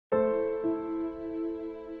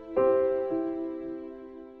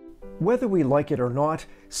Whether we like it or not,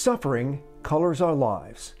 suffering colors our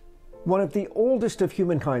lives. One of the oldest of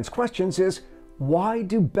humankind's questions is, why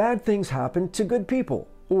do bad things happen to good people?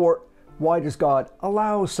 Or, why does God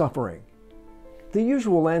allow suffering? The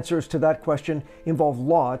usual answers to that question involve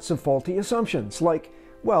lots of faulty assumptions, like,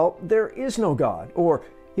 well, there is no God, or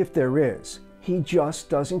if there is, He just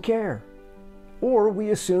doesn't care. Or we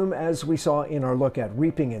assume, as we saw in our look at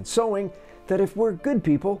reaping and sowing, that if we're good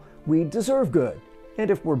people, we deserve good, and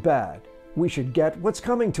if we're bad, we should get what's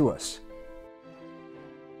coming to us.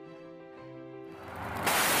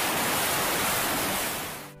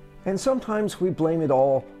 And sometimes we blame it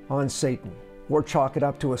all on Satan, or chalk it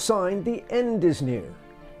up to a sign the end is near.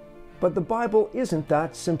 But the Bible isn't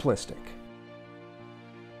that simplistic.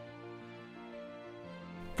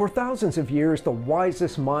 For thousands of years, the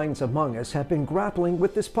wisest minds among us have been grappling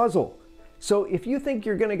with this puzzle. So if you think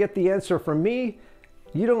you're going to get the answer from me,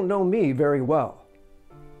 you don't know me very well.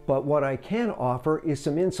 But what I can offer is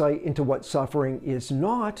some insight into what suffering is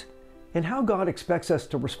not, and how God expects us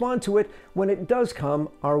to respond to it when it does come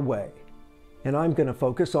our way. And I'm going to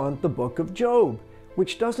focus on the book of Job,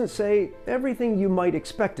 which doesn't say everything you might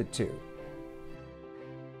expect it to.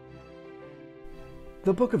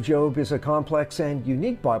 The book of Job is a complex and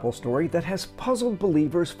unique Bible story that has puzzled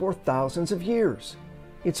believers for thousands of years.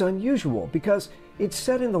 It's unusual because it's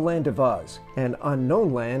set in the land of Uz, an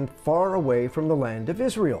unknown land far away from the land of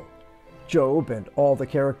Israel. Job and all the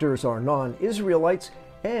characters are non-Israelites,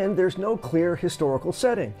 and there's no clear historical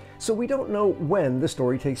setting, so we don't know when the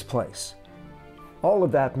story takes place. All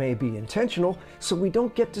of that may be intentional, so we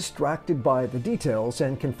don't get distracted by the details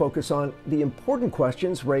and can focus on the important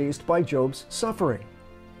questions raised by Job's suffering.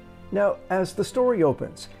 Now, as the story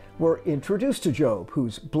opens, we're introduced to Job,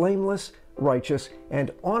 who's blameless, righteous,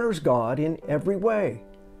 and honors God in every way.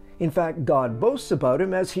 In fact, God boasts about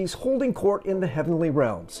him as he's holding court in the heavenly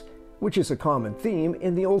realms, which is a common theme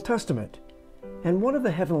in the Old Testament. And one of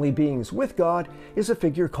the heavenly beings with God is a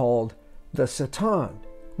figure called the Satan,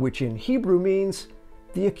 which in Hebrew means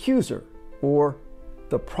the accuser or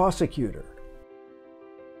the prosecutor.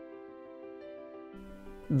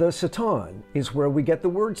 The Satan is where we get the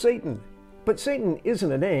word Satan, but Satan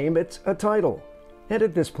isn't a name, it's a title. And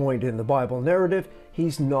at this point in the Bible narrative,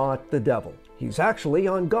 he's not the devil. He's actually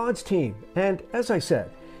on God's team, and as I said,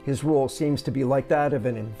 his role seems to be like that of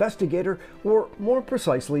an investigator, or more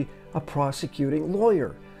precisely, a prosecuting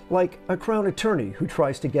lawyer, like a crown attorney who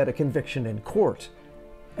tries to get a conviction in court.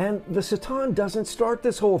 And the Satan doesn't start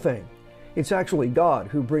this whole thing. It's actually God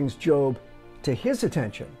who brings Job to his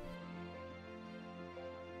attention.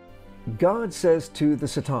 God says to the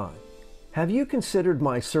Satan, "Have you considered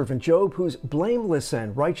my servant Job, who's blameless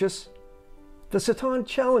and righteous?" The Satan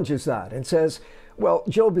challenges that and says, well,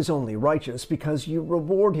 Job is only righteous because you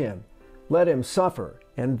reward him. Let him suffer,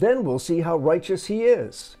 and then we'll see how righteous he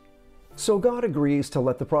is. So God agrees to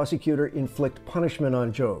let the prosecutor inflict punishment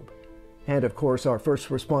on Job. And of course, our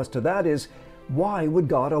first response to that is, why would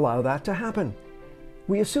God allow that to happen?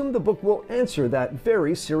 We assume the book will answer that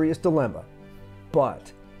very serious dilemma.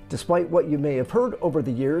 But, despite what you may have heard over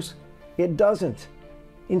the years, it doesn't.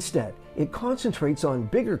 Instead, it concentrates on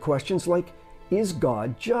bigger questions like, is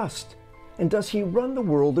God just? And does he run the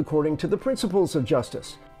world according to the principles of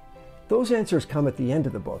justice? Those answers come at the end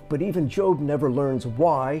of the book, but even Job never learns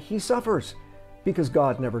why he suffers, because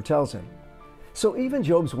God never tells him. So even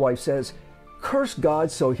Job's wife says, curse God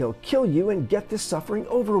so he'll kill you and get this suffering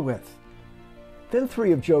over with. Then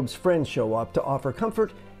 3 of Job's friends show up to offer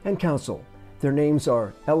comfort and counsel. Their names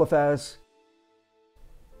are Eliphaz,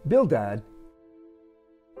 Bildad,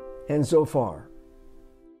 and Zophar.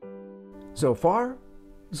 Zophar,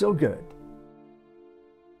 so good.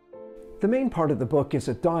 The main part of the book is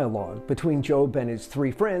a dialogue between Job and his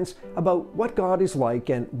 3 friends about what God is like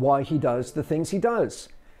and why he does the things he does.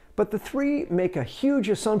 But the 3 make a huge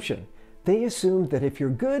assumption. They assume that if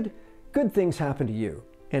you're good, good things happen to you.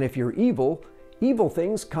 And if you're evil, evil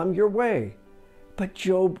things come your way. But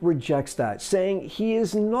Job rejects that, saying he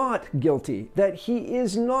is not guilty, that he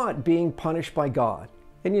is not being punished by God.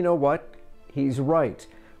 And you know what? He's right.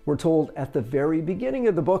 We're told at the very beginning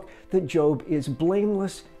of the book that Job is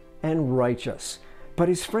blameless and righteous. But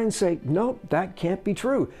his friends say, no, that can't be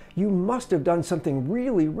true. You must have done something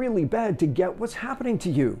really, really bad to get what's happening to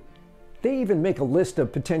you. They even make a list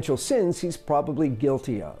of potential sins he's probably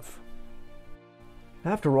guilty of.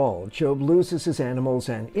 After all, Job loses his animals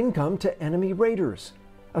and income to enemy raiders.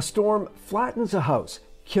 A storm flattens a house,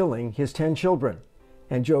 killing his 10 children.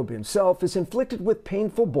 And Job himself is inflicted with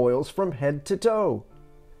painful boils from head to toe.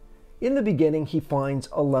 In the beginning, he finds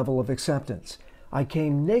a level of acceptance. I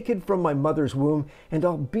came naked from my mother's womb, and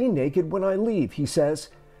I'll be naked when I leave, he says.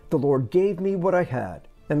 The Lord gave me what I had,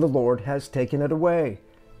 and the Lord has taken it away.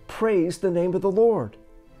 Praise the name of the Lord.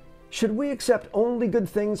 Should we accept only good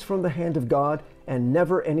things from the hand of God and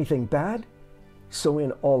never anything bad? So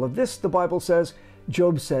in all of this, the Bible says,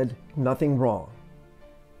 Job said nothing wrong.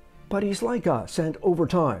 But he's like us, and over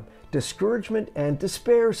time, discouragement and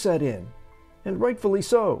despair set in. And rightfully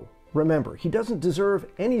so. Remember, he doesn't deserve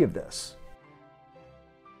any of this.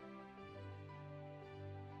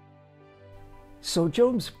 So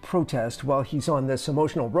Job's protest while he's on this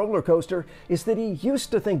emotional roller coaster is that he used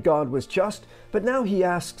to think God was just, but now he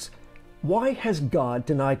asks, why has God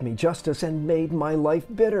denied me justice and made my life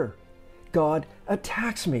bitter? God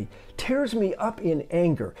attacks me, tears me up in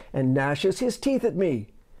anger, and gnashes his teeth at me.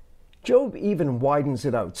 Job even widens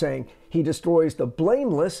it out, saying he destroys the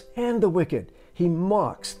blameless and the wicked. He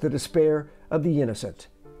mocks the despair of the innocent.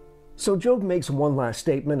 So Job makes one last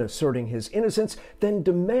statement asserting his innocence, then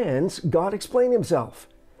demands God explain himself.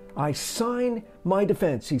 I sign my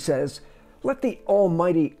defense, he says. Let the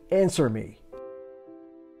Almighty answer me.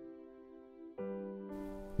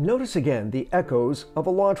 Notice again the echoes of a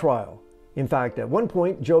law trial. In fact, at one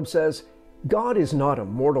point, Job says, God is not a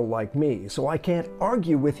mortal like me, so I can't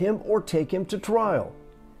argue with him or take him to trial.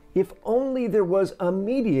 If only there was a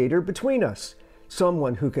mediator between us,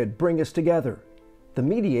 someone who could bring us together. The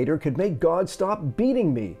mediator could make God stop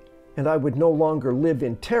beating me, and I would no longer live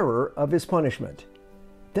in terror of his punishment.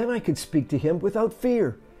 Then I could speak to him without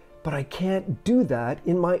fear, but I can't do that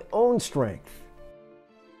in my own strength.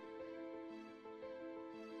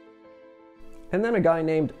 And then a guy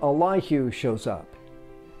named Elihu shows up.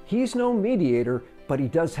 He's no mediator, but he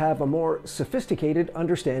does have a more sophisticated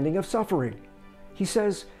understanding of suffering. He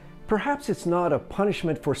says, perhaps it's not a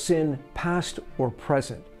punishment for sin past or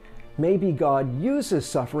present. Maybe God uses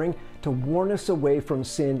suffering to warn us away from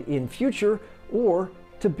sin in future or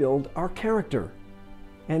to build our character.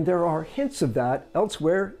 And there are hints of that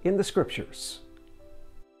elsewhere in the scriptures.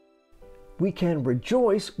 We can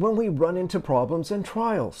rejoice when we run into problems and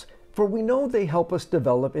trials, for we know they help us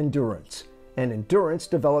develop endurance. And endurance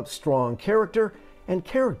develops strong character, and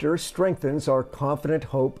character strengthens our confident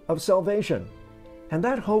hope of salvation. And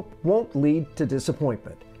that hope won't lead to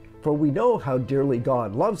disappointment, for we know how dearly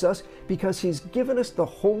God loves us because he's given us the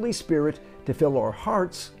Holy Spirit to fill our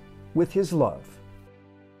hearts with his love.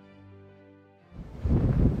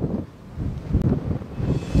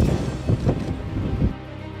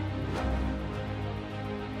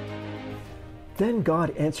 Then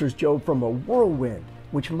God answers Job from a whirlwind,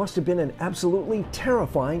 which must have been an absolutely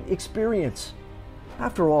terrifying experience.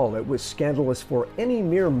 After all, it was scandalous for any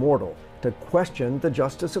mere mortal to question the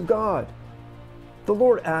justice of God. The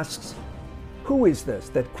Lord asks, who is this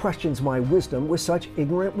that questions my wisdom with such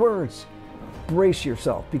ignorant words? Brace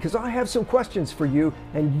yourself, because I have some questions for you,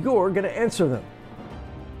 and you're going to answer them.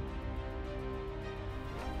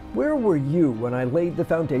 Where were you when I laid the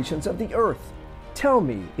foundations of the earth? Tell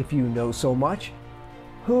me if you know so much.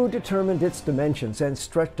 Who determined its dimensions and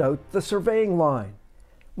stretched out the surveying line?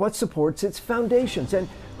 What supports its foundations, and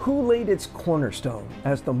who laid its cornerstone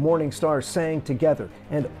as the morning stars sang together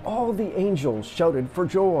and all the angels shouted for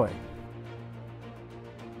joy?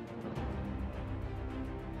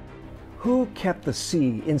 Who kept the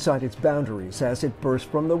sea inside its boundaries as it burst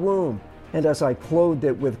from the womb, and as I clothed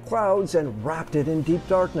it with clouds and wrapped it in deep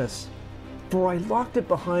darkness? For I locked it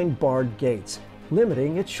behind barred gates,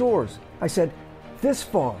 limiting its shores. I said, this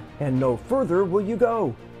far and no further will you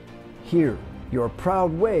go. Here your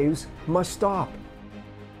proud waves must stop.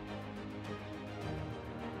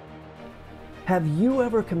 Have you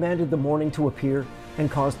ever commanded the morning to appear and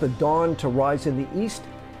caused the dawn to rise in the east?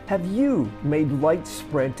 Have you made light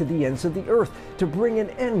spread to the ends of the earth to bring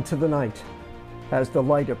an end to the night? As the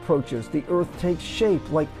light approaches, the earth takes shape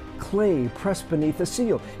like clay pressed beneath a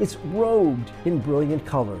seal. It's robed in brilliant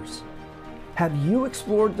colors. Have you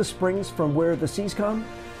explored the springs from where the seas come?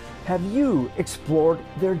 Have you explored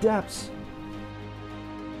their depths?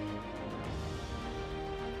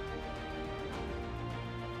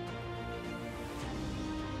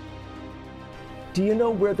 Do you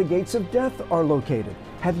know where the gates of death are located?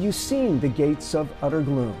 Have you seen the gates of utter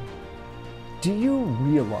gloom? Do you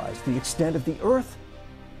realize the extent of the earth?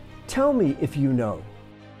 Tell me if you know.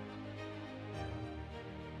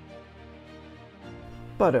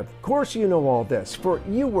 But of course you know all this, for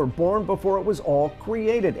you were born before it was all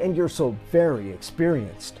created, and you're so very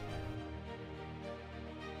experienced.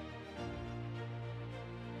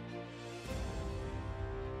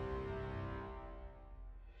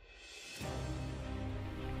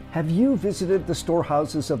 Have you visited the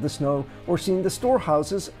storehouses of the snow or seen the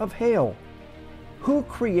storehouses of hail? Who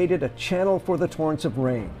created a channel for the torrents of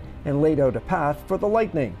rain and laid out a path for the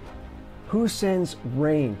lightning? Who sends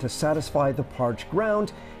rain to satisfy the parched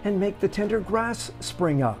ground and make the tender grass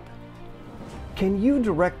spring up? Can you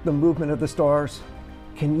direct the movement of the stars?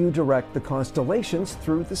 Can you direct the constellations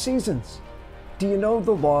through the seasons? Do you know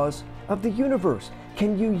the laws of the universe?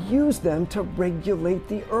 Can you use them to regulate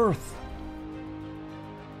the earth?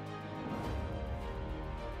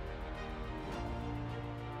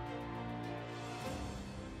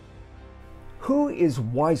 Who is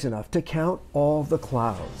wise enough to count all the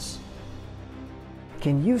clouds?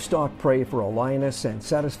 Can you stalk prey for a lioness and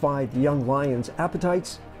satisfy the young lion's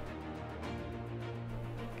appetites?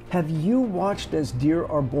 Have you watched as deer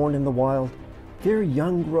are born in the wild? Their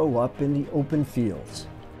young grow up in the open fields.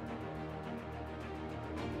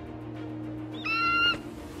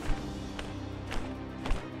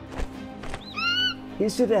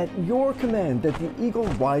 Is it at your command that the eagle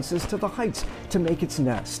rises to the heights to make its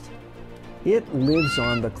nest? It lives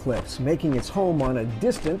on the cliffs, making its home on a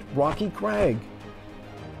distant rocky crag.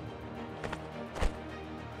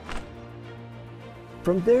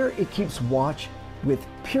 From there it keeps watch with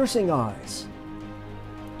piercing eyes,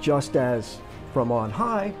 just as from on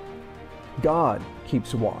high, God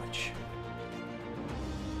keeps watch.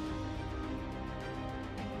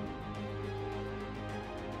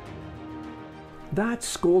 That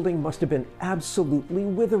scolding must have been absolutely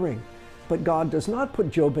withering, but God does not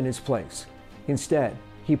put Job in his place. Instead,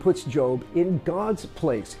 he puts Job in God's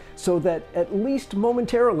place so that at least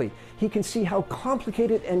momentarily he can see how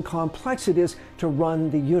complicated and complex it is to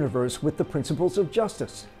run the universe with the principles of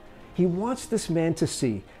justice. He wants this man to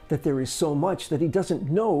see that there is so much that he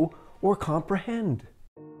doesn't know or comprehend.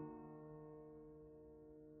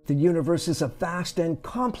 The universe is a vast and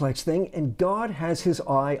complex thing, and God has his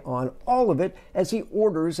eye on all of it as he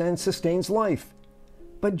orders and sustains life.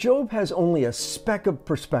 But Job has only a speck of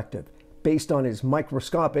perspective based on his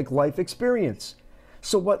microscopic life experience.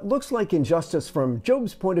 So what looks like injustice from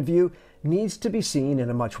Job's point of view needs to be seen in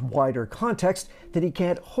a much wider context that he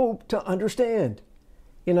can't hope to understand.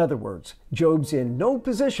 In other words, Job's in no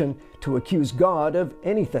position to accuse God of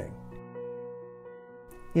anything.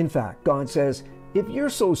 In fact, God says, if you're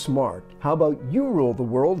so smart, how about you rule the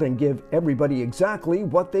world and give everybody exactly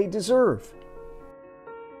what they deserve?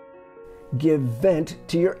 Give vent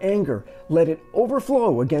to your anger. Let it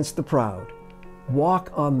overflow against the proud.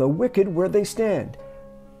 Walk on the wicked where they stand.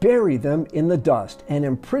 Bury them in the dust and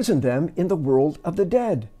imprison them in the world of the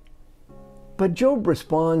dead. But Job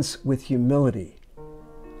responds with humility.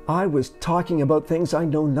 I was talking about things I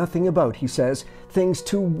know nothing about, he says, things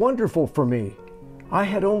too wonderful for me. I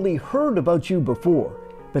had only heard about you before,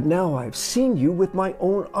 but now I've seen you with my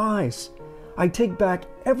own eyes. I take back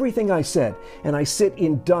everything I said, and I sit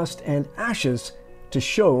in dust and ashes to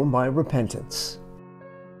show my repentance.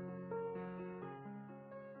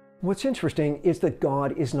 What's interesting is that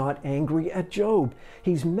God is not angry at Job.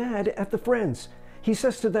 He's mad at the friends. He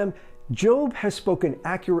says to them, Job has spoken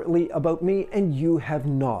accurately about me, and you have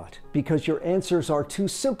not, because your answers are too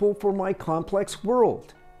simple for my complex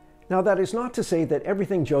world. Now, that is not to say that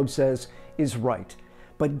everything Job says is right,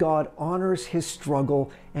 but God honors his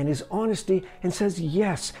struggle and his honesty and says,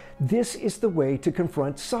 yes, this is the way to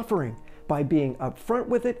confront suffering, by being upfront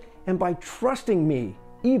with it and by trusting me,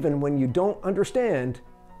 even when you don't understand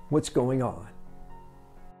what's going on.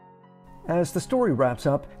 As the story wraps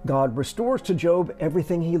up, God restores to Job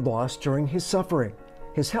everything he lost during his suffering: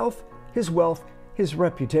 his health, his wealth, his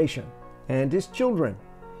reputation, and his children.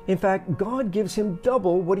 In fact, God gives him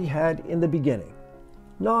double what he had in the beginning,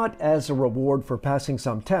 not as a reward for passing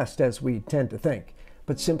some test as we tend to think,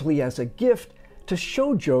 but simply as a gift to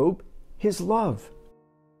show Job his love.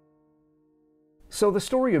 So the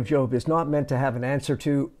story of Job is not meant to have an answer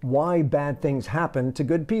to why bad things happen to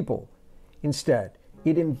good people. Instead,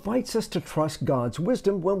 it invites us to trust God's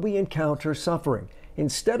wisdom when we encounter suffering,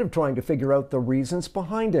 instead of trying to figure out the reasons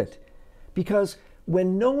behind it. Because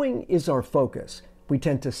when knowing is our focus, we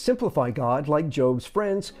tend to simplify God like Job's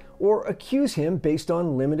friends, or accuse him based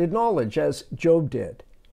on limited knowledge, as Job did.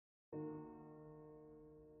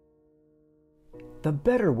 The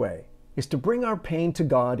better way is to bring our pain to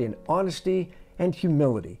God in honesty and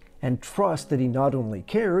humility, and trust that he not only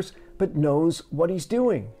cares, but knows what he's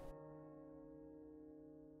doing.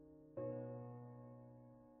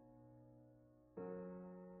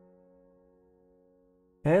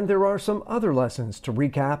 And there are some other lessons to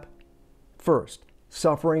recap. First,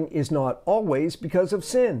 suffering is not always because of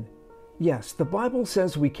sin. Yes, the Bible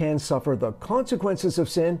says we can suffer the consequences of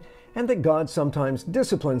sin and that God sometimes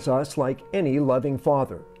disciplines us like any loving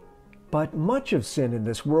father. But much of sin in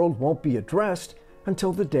this world won't be addressed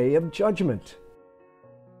until the day of judgment.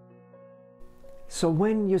 So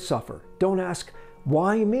when you suffer, don't ask,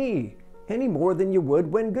 "Why me?" any more than you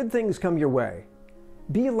would when good things come your way.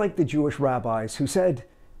 Be like the Jewish rabbis who said,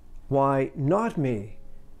 "Why not me?"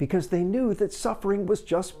 because they knew that suffering was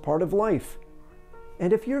just part of life.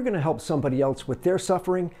 And if you're going to help somebody else with their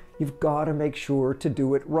suffering, you've got to make sure to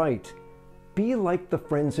do it right. Be like the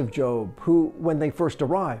friends of Job, who, when they first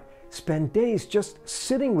arrive, spend days just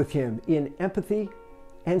sitting with him in empathy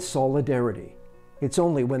and solidarity. It's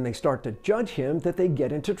only when they start to judge him that they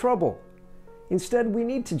get into trouble. Instead, we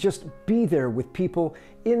need to just be there with people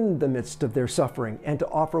in the midst of their suffering and to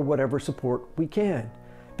offer whatever support we can.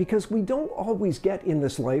 Because we don't always get in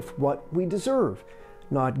this life what we deserve,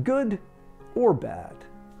 not good or bad.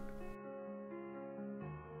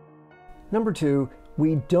 Number 2,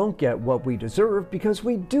 we don't get what we deserve because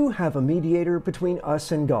we do have a mediator between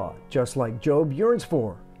us and God, just like Job yearns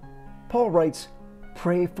for. Paul writes,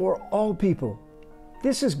 "Pray for all people.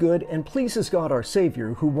 This is good and pleases God our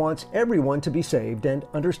Savior, who wants everyone to be saved and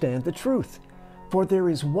understand the truth. For there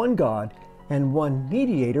is one God and one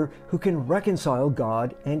mediator who can reconcile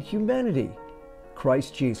God and humanity,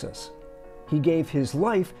 Christ Jesus. He gave his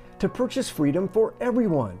life to purchase freedom for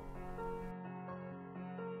everyone."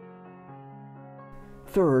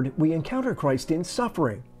 Third, we encounter Christ in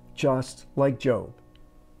suffering, just like Job.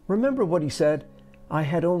 Remember what he said, "I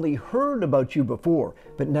had only heard about you before,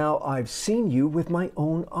 but now I've seen you with my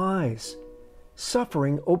own eyes."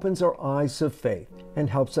 Suffering opens our eyes of faith and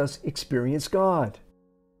helps us experience God.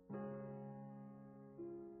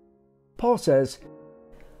 Paul says,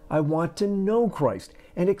 "I want to know Christ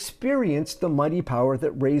and experience the mighty power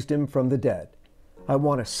that raised him from the dead. I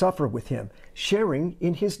want to suffer with him, sharing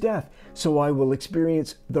in his death, so I will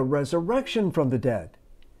experience the resurrection from the dead.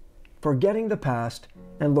 Forgetting the past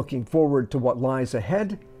and looking forward to what lies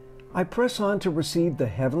ahead, I press on to receive the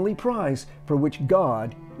heavenly prize for which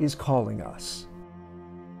God is calling us."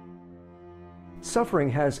 Suffering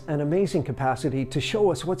has an amazing capacity to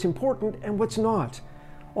show us what's important and what's not.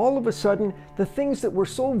 All of a sudden, the things that were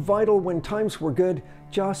so vital when times were good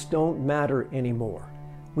just don't matter anymore.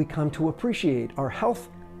 We come to appreciate our health,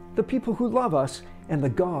 the people who love us, and the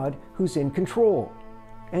God who's in control.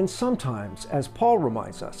 And sometimes, as Paul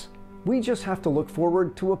reminds us, we just have to look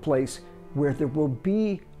forward to a place where there will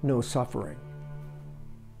be no suffering.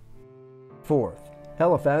 Fourth,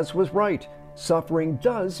 Eliphaz was right. Suffering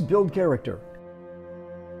does build character.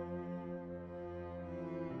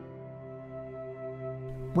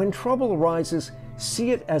 When trouble arises,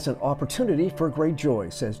 see it as an opportunity for great joy,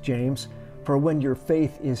 says James. For when your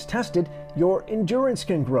faith is tested, your endurance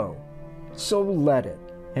can grow. So let it,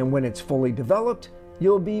 and when it's fully developed,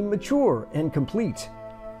 you'll be mature and complete.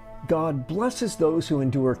 God blesses those who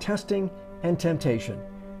endure testing and temptation.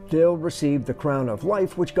 They'll receive the crown of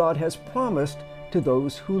life which God has promised to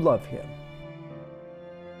those who love him.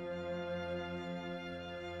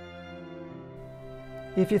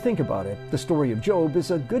 If you think about it, the story of Job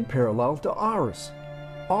is a good parallel to ours.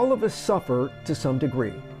 All of us suffer to some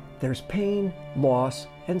degree. There's pain, loss,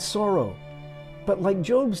 and sorrow. But like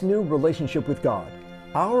Job's new relationship with God,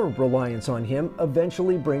 our reliance on him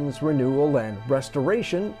eventually brings renewal and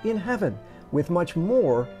restoration in heaven, with much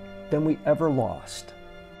more than we ever lost.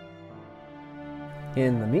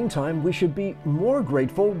 In the meantime, we should be more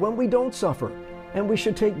grateful when we don't suffer, and we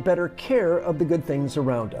should take better care of the good things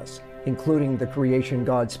around us, including the creation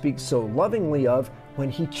God speaks so lovingly of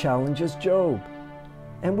when he challenges Job.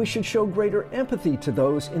 And we should show greater empathy to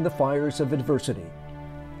those in the fires of adversity.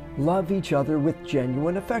 Love each other with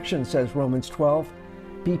genuine affection, says Romans 12.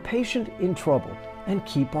 Be patient in trouble and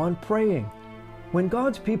keep on praying. When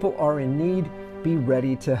God's people are in need, be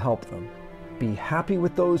ready to help them. Be happy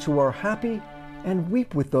with those who are happy and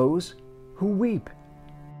weep with those who weep.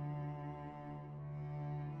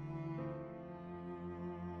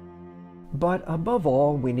 But above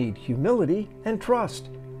all, we need humility and trust,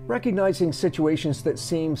 recognizing situations that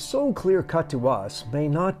seem so clear-cut to us may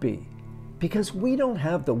not be, because we don't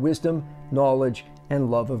have the wisdom, knowledge, and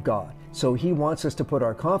love of God. So he wants us to put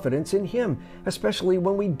our confidence in him, especially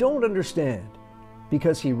when we don't understand,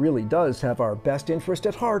 because he really does have our best interest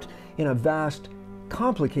at heart in a vast,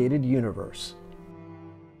 complicated universe.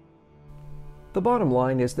 The bottom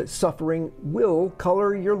line is that suffering will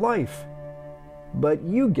color your life, but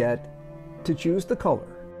you get to choose the color.